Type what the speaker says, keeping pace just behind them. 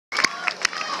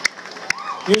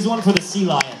Here's one for the sea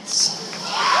lions.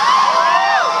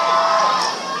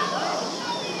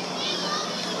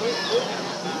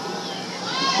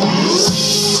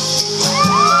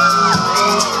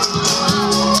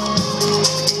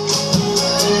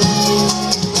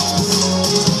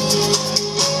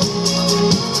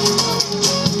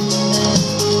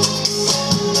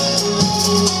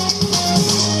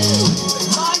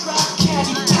 My rock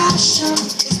candy passion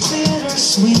is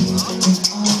bittersweet and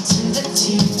onto the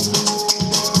teeth.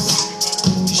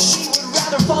 She would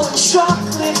rather fall in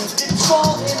chocolate than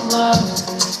fall in love,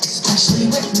 especially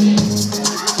with me.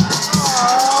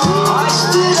 I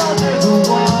stood under the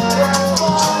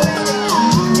waterfall in a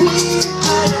kiwi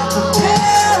pineapple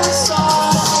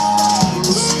parasol.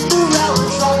 The Cinderella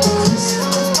dropped a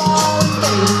crystal ball and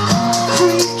made a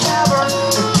concrete cavern,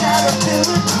 a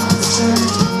caterpillar concert.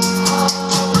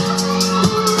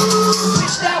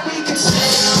 Wish that we could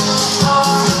sail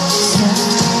our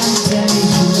sad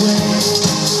days away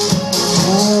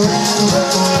forever.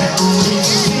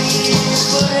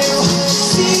 Blue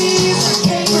seas of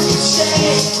paper mache,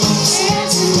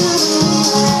 dancing in the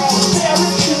moonlight.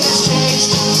 Barracuda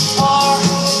chased our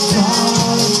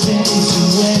dark days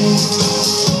away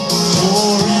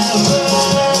forever.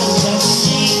 Let's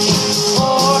sink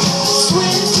or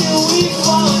swim till we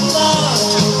fall in love.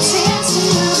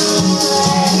 Dancing in the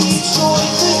moonlight, we join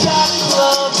the yacht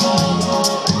club.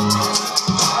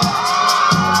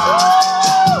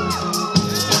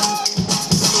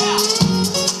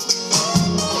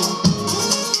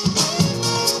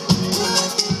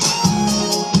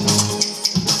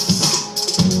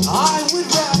 I would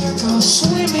rather go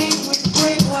swimming with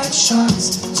great white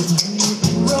sharks than live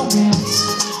in romance.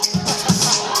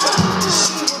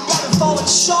 She would rather fall in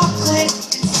chocolate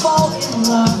than fall in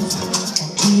love,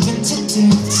 or even to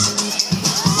dance.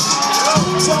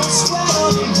 Don't sweat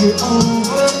under your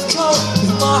overcoat,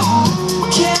 'cause my heart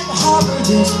can't harbor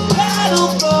this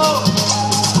paddle boat.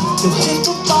 You'll hit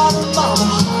the bottom of the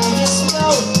highest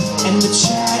note, and the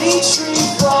chatty tree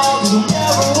frogs will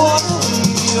never want to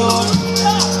leave your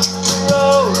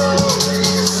road.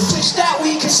 Wish that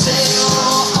we could sail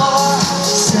our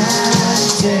sad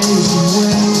days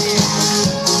away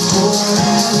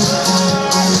forever.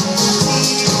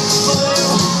 Deep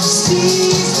blue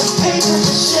seas of paper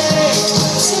mache,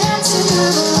 dancing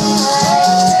in the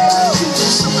moonlight. Barracuda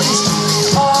chased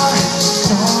our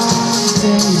dark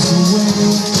days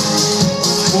away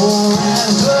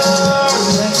forever.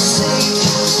 Let's sink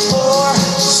or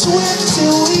swim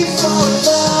till we fall in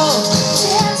love.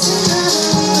 Dancing in the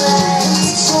moonlight, we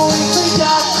join the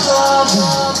yacht club.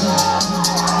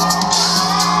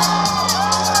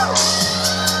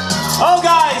 Oh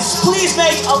guys, please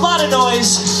make a lot of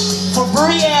noise for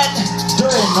Brienne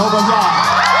Durin over here.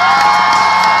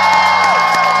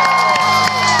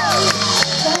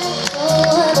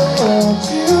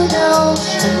 You know,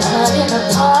 I'm hugging the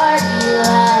party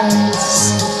lights.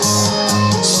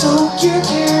 Soak your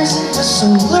gears into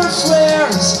solar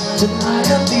flares to light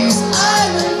up these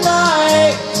island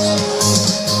nights.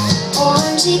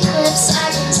 Orange eclipse, I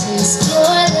can taste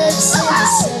your lips in the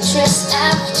citrus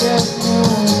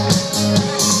afternoon.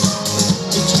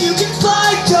 If you can fly,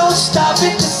 don't stop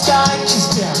in the sky, 'cause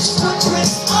there's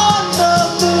footprints on the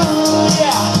moon.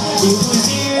 Yeah, it was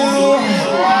you.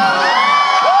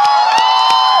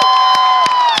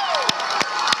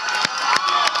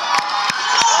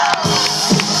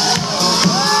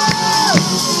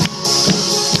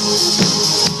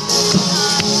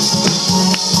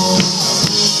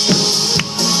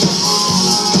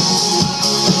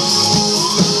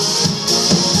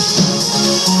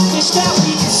 Wish that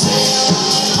we could sail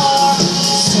our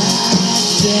sad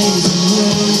days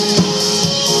away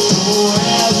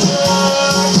forever.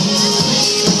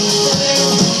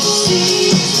 Blue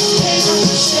seas, paper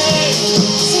mache,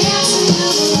 dancing in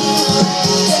the moonlight.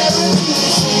 Barracuda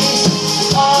chased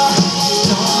our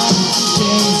dark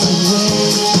days away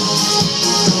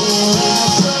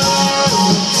forever.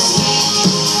 Sink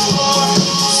or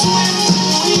swim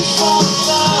till we fall in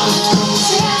love.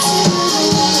 Dancing in the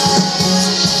moonlight.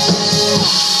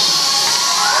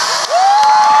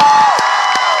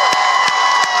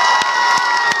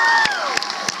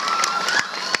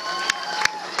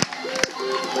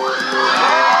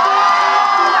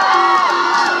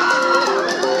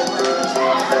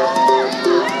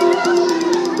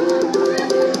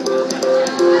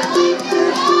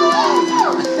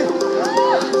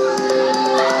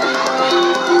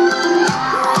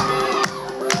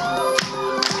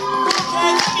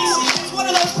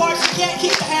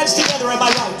 Am I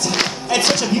right? And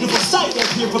such a beautiful sight up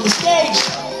here from the stage.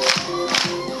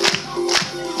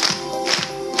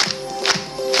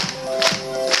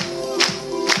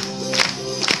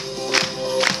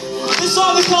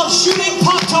 we call shooting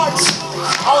Pop-Tarts,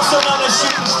 also known as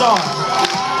Shooting Star.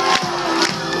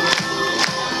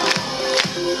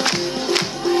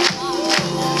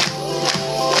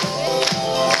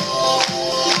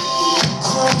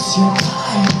 Close your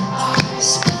tired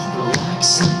eyes,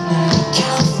 relax and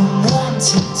count from 1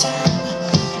 to 10,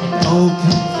 and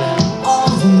open them. All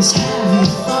these heavy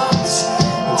thoughts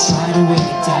will try to weigh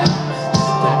you down,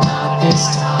 but not this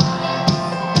time.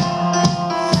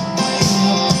 Way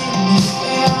up in the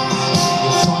air,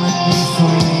 you'll find me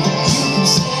free. You can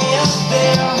stay up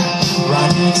there,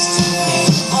 right next to me.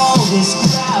 All this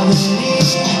gravity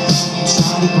will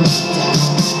try to break you down.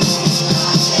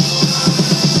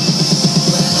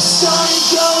 Sun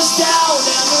goes down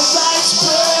and the lights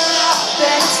burn out,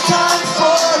 then it's time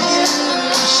for you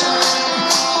to shine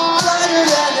brighter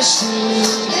than a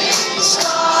shooting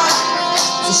star.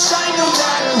 So shine no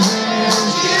matter where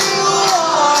you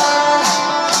are.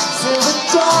 Fill the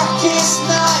darkest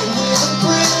night with a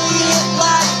brilliant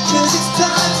light, 'cause it's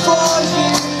time for you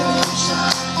to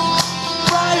shine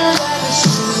brighter than a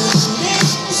shooting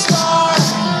star.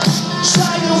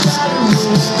 Shine no matter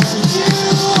where